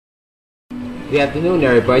Good afternoon,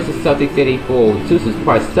 everybody. This is Celtics 84. This is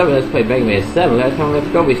part 7. Let's play Megaman 7. Last time let's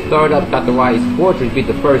go, we started up, got the Wily's Fortress, beat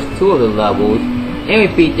the first 2 of the levels, and we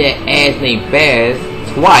beat that ass named Baz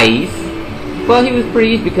twice. But he was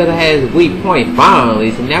pretty easy because I had his weak point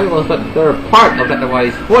finally. So now we're going to start the third part of the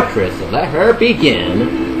Wily's Fortress. So let her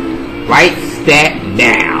begin. Right stat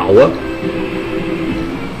now.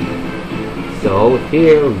 So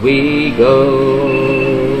here we go.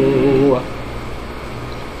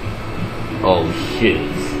 Oh shit.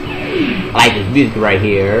 I like this music right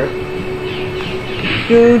here.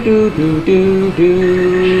 Do do do do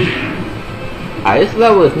do. Alright, this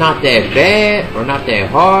level is not that bad or not that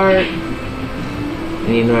hard.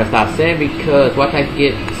 And you know what I stopped saying because watch I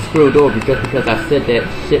get screwed over just because I said that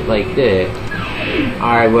shit like that.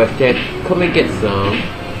 Alright, well Jack, come and get some.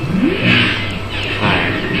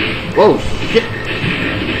 Alright. Whoa shit.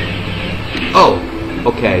 Oh,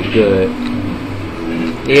 okay, good.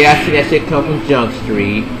 Yeah, I see that shit come from Junk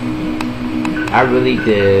Street. I really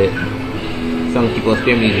did. Some people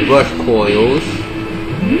spamming these rush coils.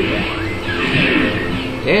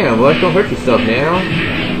 Damn, Rush, don't hurt yourself now.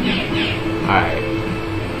 Alright.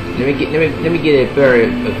 Let me get a better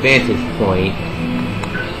vantage point.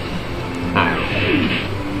 Alright.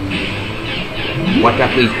 Watch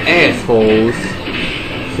out for these assholes.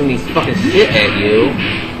 Shooting these fucking shit at you.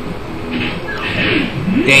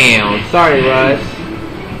 Damn, sorry Rush.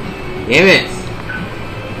 Damn it!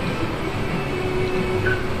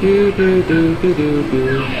 Do do do do do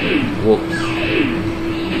do. Whoops.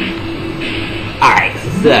 Alright,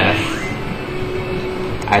 success.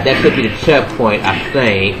 Alright, that could be the checkpoint, I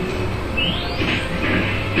think.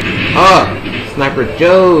 Oh! Sniper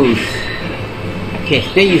Joes! I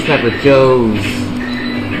can't stand you, Sniper Joes!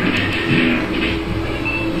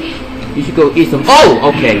 You should go eat some—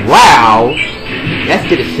 oh! Okay, wow! That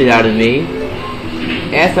scared the shit out of me.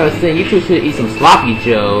 As I was saying, you two should eat some sloppy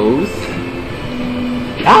joes.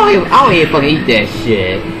 I don't even fucking eat that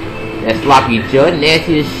shit. That sloppy joe,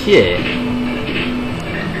 nasty as shit.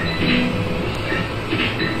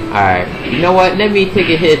 Alright, you know what? Let me take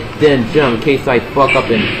a hit, then jump in case I fuck up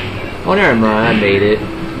and— oh, never mind, I made it.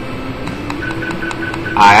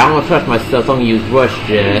 Alright, I don't trust myself, so I'm gonna use Rush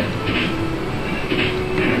Jet.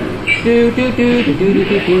 Do do do do do do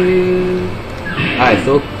do do. Alright,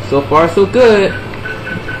 so far so good.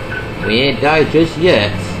 We ain't died just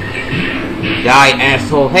yet. Die,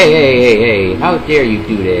 asshole. Hey. How dare you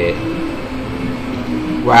do that?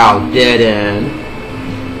 Wow, dead end.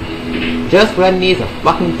 Just what I need is a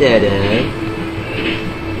fucking dead end.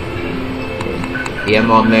 Yeah, I'm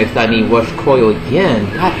all maxed. I need Rush Coil again.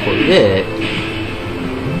 God forbid.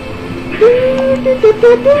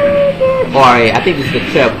 Alright, I think this is the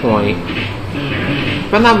checkpoint.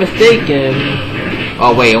 If I'm not mistaken—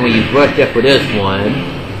 oh wait, I'm gonna use Rush Jet for this one.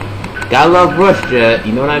 Gotta love Rush Jet,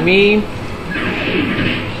 you know what I mean?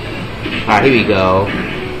 Alright, here we go.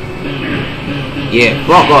 Yeah,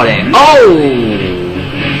 fuck all that. Oh!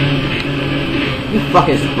 You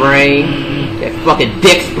fucking spring. That fucking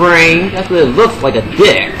dick spring. That's what it looks like, a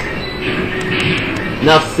dick.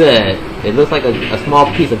 Enough said. It looks like a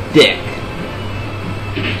small piece of dick.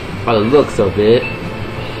 By the looks of it.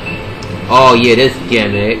 Oh yeah, this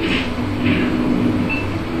gimmick.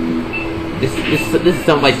 This is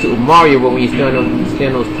something like Super Mario when you stand on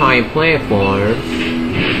those tiny platforms.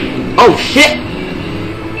 Oh shit!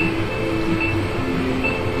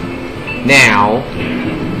 Now,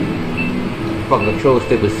 fucking control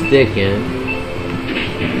stick was sticking.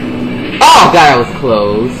 Oh god, that was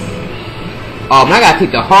close. Oh man, I gotta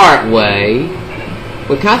take the hard way.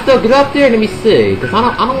 But can I still get up there? Let me see, cause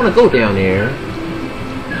I don't want to go down there.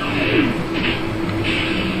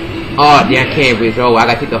 Oh, damn, I can't reach. Oh, I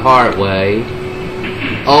gotta take the hard way.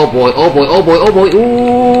 Oh boy, oh boy, oh boy, oh boy,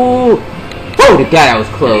 ooh! Oh, the guy that was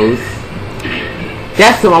close.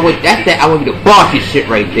 That's some I want to be the bossy shit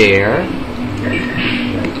right there.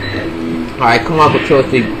 Alright, come on, control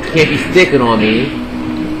stick. Can't be sticking on me.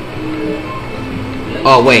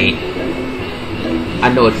 Oh, wait. I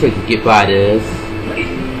know a trick to get by this.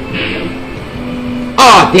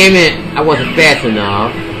 Oh, damn it! I wasn't fast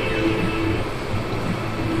enough.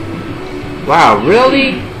 Wow,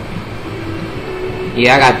 really?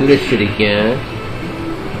 Yeah, I gotta do this shit again.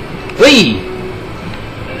 Whee!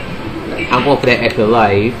 I'm going for that extra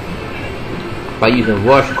life by using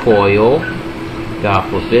Rush Coil. God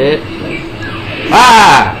forbid.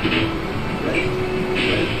 Ah!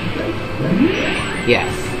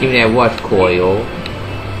 Yes, give me that Rush Coil.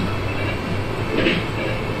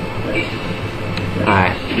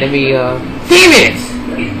 Alright, let me, damn it!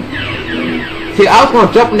 See, I was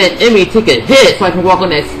gonna jump on that enemy, take a hit, so I can walk on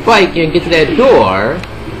that spike and get to that door.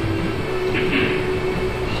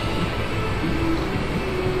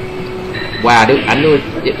 Wow, I knew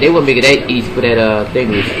they wouldn't make it that easy for that thing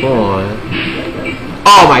to respawn.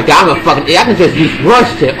 Oh my god, I'm a fucking idiot. I can just use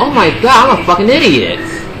rush it. Oh my god, I'm a fucking idiot.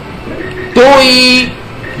 Doink!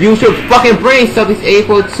 Use your fucking brain, Celtics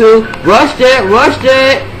 842. Rush that, rush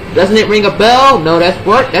that. Doesn't it ring a bell? No, that's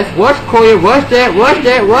what. That's rush, Courier. Rush that, rush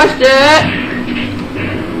that, rush that.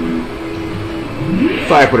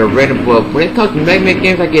 Sorry for the random book. When it comes to Megaman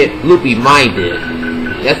games, I get loopy-minded.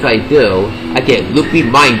 That's what I do. I get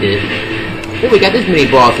loopy-minded. Oh, we got this mini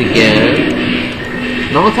boss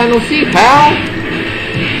again. Long time no see, pal.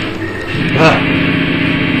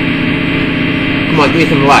 Come on, give me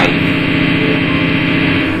some light.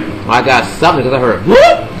 Oh, I got something because I heard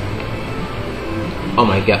whoop! Oh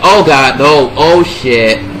my god. Oh god, no. Oh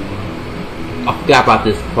shit. I forgot about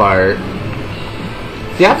this part.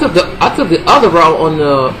 See, I took the other route on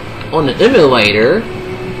the emulator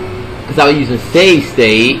because I was using save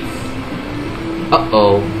states.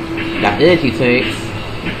 Uh-oh. Got energy tanks.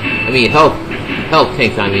 I mean health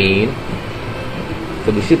tanks, I mean.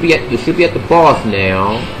 So we should be at the boss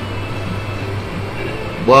now.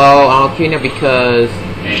 Well, I don't care now because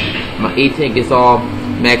my A tank is all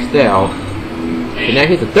maxed out. So now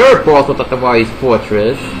here's the third boss of the Wily's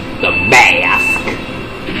fortress, the mask.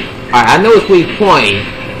 Alright, I know its weak point.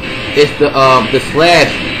 It's the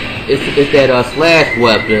slash. It's that slash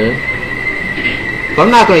weapon. But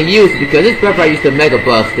I'm not gonna use it because it's better if I use the Mega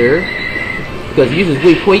Buster. Because he uses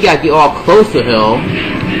weak point, you gotta get all close to him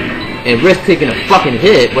and risk taking a fucking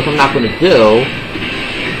hit, which I'm not gonna do.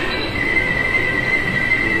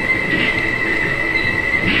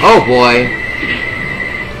 Oh boy.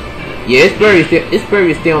 Yeah, it's better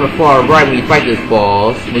to stay on the far right when you fight this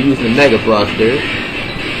boss when using the Mega Buster.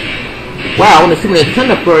 Wow, on the Super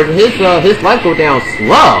Nintendo version, his life go down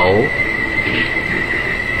slow.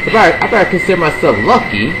 I better consider myself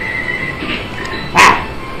lucky. Ah!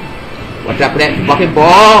 Watch out for that fucking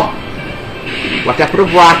ball! Watch out for the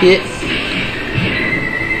rockets.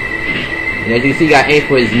 And as you can see, you got aim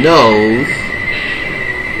for his nose.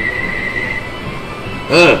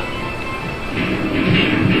 Ugh.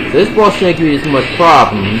 So this boss shouldn't give you as much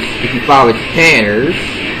problems if you follow its patterns.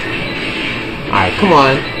 Alright, come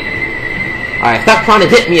on. Alright, stop trying to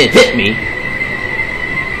hit me and hit me.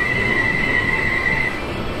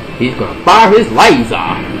 He's gonna fire his laser.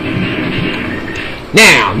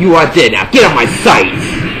 Now, you are dead. Now, get on my sight.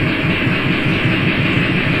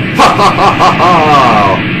 Ha ha ha ha ha!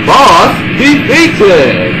 Boss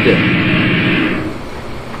defeated!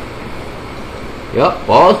 Yup,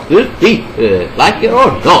 boss defeated. Like it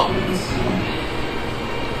or not.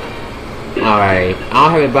 Alright, I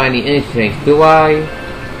don't have to buy any insurance, do I?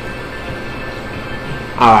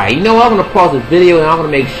 Alright, you know what? I'm gonna pause this video and I'm gonna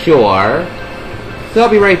make sure. So I'll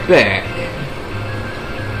be right back.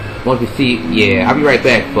 Once we see, yeah, I'll be right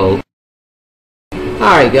back, folks.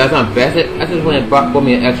 Alright guys, I'm back. I just went and bought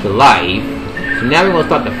me an extra life. So now we're gonna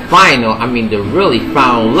start the really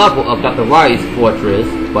final level of Dr. Wily's fortress.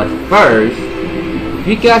 But first, if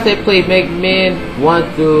you guys have played Megaman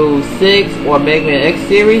 1 through 6 or Megaman X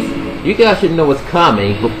series, you guys should know what's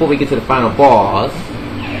coming before we get to the final boss.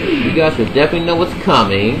 You guys should definitely know what's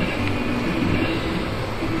coming.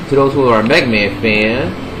 To those who are a Megaman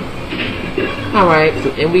fan. Alright, so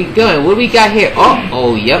and we going. What do we got here?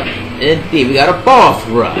 Oh, yep. Indeed, we got a boss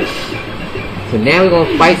rush. So now we're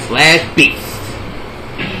gonna fight Slash Beast.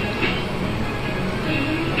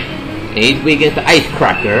 And he's weak against the Ice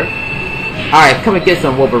Cracker. Alright, come and get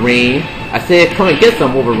some, Wolverine. I said come and get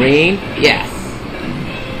some, Wolverine. Yes.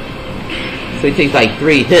 So he takes like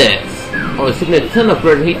 3 hits. On the Super Nintendo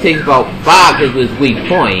version, he takes about 5 hits with his weak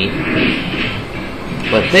point.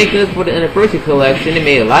 But thank goodness for the Anniversary Collection, it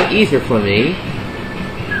made it a lot easier for me.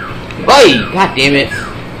 Oi! God damn it!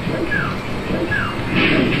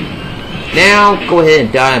 Now, go ahead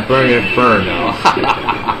and die and burn your inferno. Ha ha ha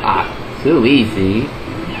ha ha! Too easy.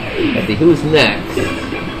 Let's see, who's next?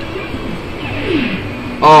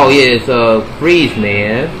 Oh yeah, it's Freeze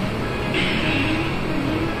Man.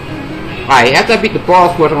 Alright, after I beat the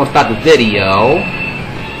boss first, I'm gonna stop the video.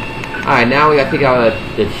 Alright, now we gotta take out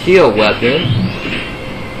the shield weapon.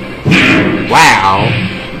 Wow.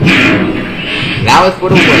 That was for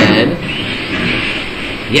the win.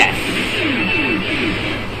 Yes.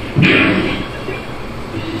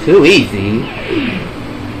 Too easy.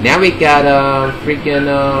 Now we got freaking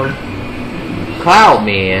Cloud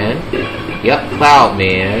Man. Yep, Cloud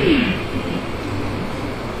Man.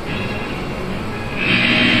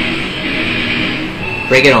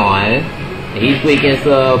 Break it on. And he's weak against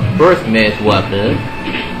Burst Man's weapon.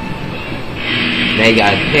 Now you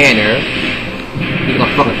got a Tanner. He's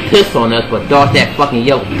gonna fucking piss on us, but dodge that fucking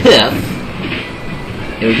yellow piss.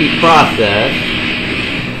 and repeat process.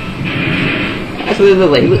 That's what it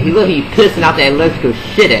looks like. He look he's pissing out that electrical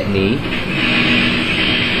shit at me.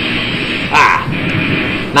 Ah,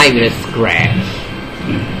 not even a scratch.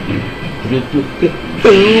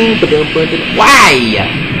 Why?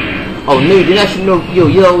 Oh no, you're not shooting no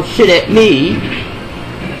yo shit at me.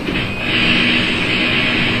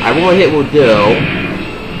 Alright, one more hit will do.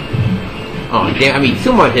 Oh damn, I mean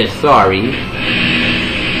 2 more hits, sorry.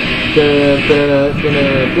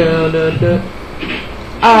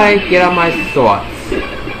 Alright, get out my thoughts.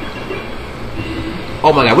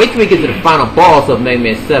 Oh my god, wait till we get to the final boss of Mega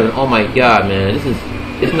Man 7. Oh my god, man,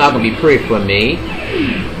 it's not gonna be pretty for me.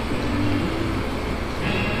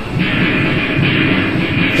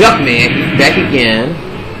 Jumpman, he's back again.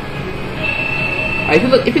 If you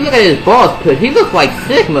look at his boss push, he looks like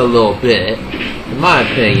Sigma a little bit, in my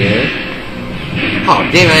opinion. Oh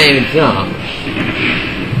damn, I didn't even jump.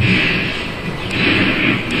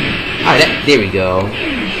 Alright, there we go.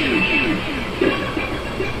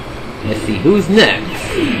 Let's see, who's next?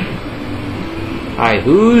 Alright,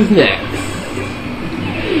 who's next?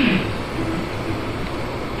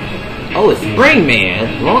 Oh, it's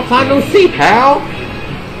Springman. Long time no see, pal.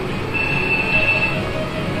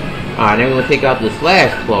 Alright, now we're gonna take out the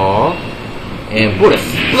Slash Claw and put a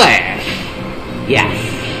splash. Yes.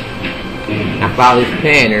 Now follow this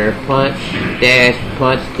pattern. Punch, dash,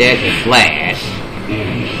 and slash.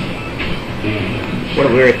 What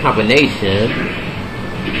a weird combination.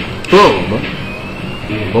 Boom.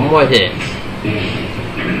 One more hit.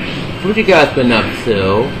 What you guys been up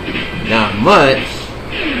to? Not much.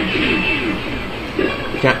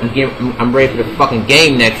 I'm ready for the fucking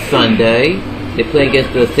game next Sunday. They play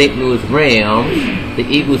against the St. Louis Rams. The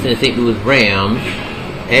Eagles and the St. Louis Rams.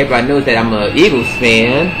 Everybody knows that I'm an Eagles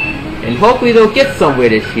fan. And hopefully they'll get somewhere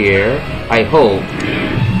this year. I hope.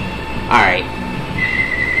 Alright.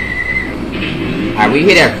 Alright, we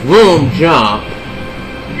hit that vroom jump.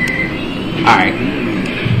 Alright.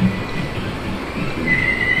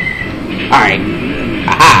 Alright.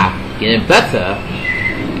 Aha! Getting better.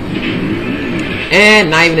 And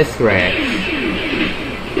not even a scratch.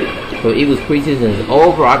 So Eagles preseason is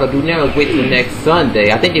over. All I gotta do now is wait till next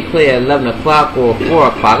Sunday. I think they play at 11 o'clock or 4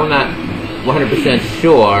 o'clock. I'm not 100%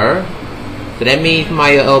 sure. So that means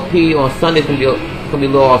my LP on Sunday's gonna be a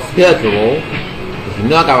little off schedule. Because you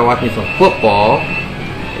know I gotta watch me some football.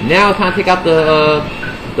 And now it's time to take out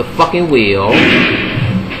the fucking wheel.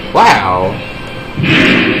 Wow.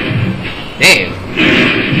 Damn.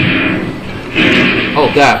 Oh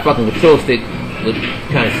god, fucking control stick was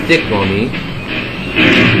kind of stick on me.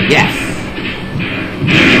 Yes.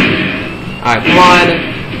 Alright, come on.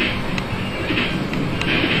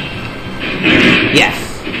 Yes.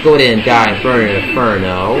 Go ahead and die and burn in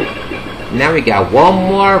Inferno. Now we got one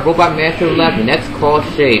more Robot Master left, and that's called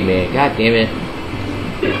Shade Man. God damn it.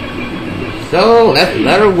 So, let's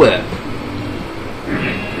let her whip.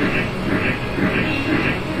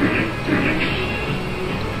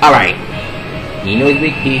 Alright. You know he's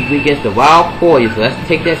weak against the wild poison, so let's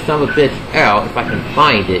take that son of a bitch out if I can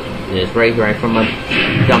find it. And it's right here in front of my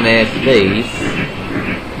dumbass face.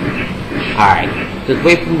 Alright. Just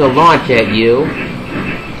wait for him to launch at you.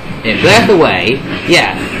 And blast away.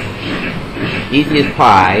 Yes. Easy as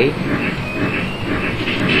pie.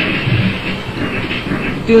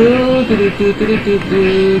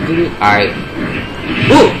 Alright.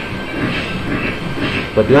 Woo!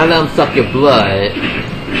 But do not let him suck your blood.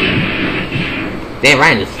 Damn,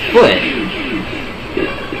 right in his foot.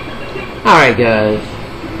 Alright, guys.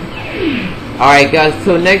 Alright, guys.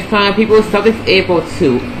 Till next time, people. Subject April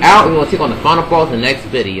 2 out. We're going to take on the final boss in the next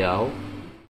video.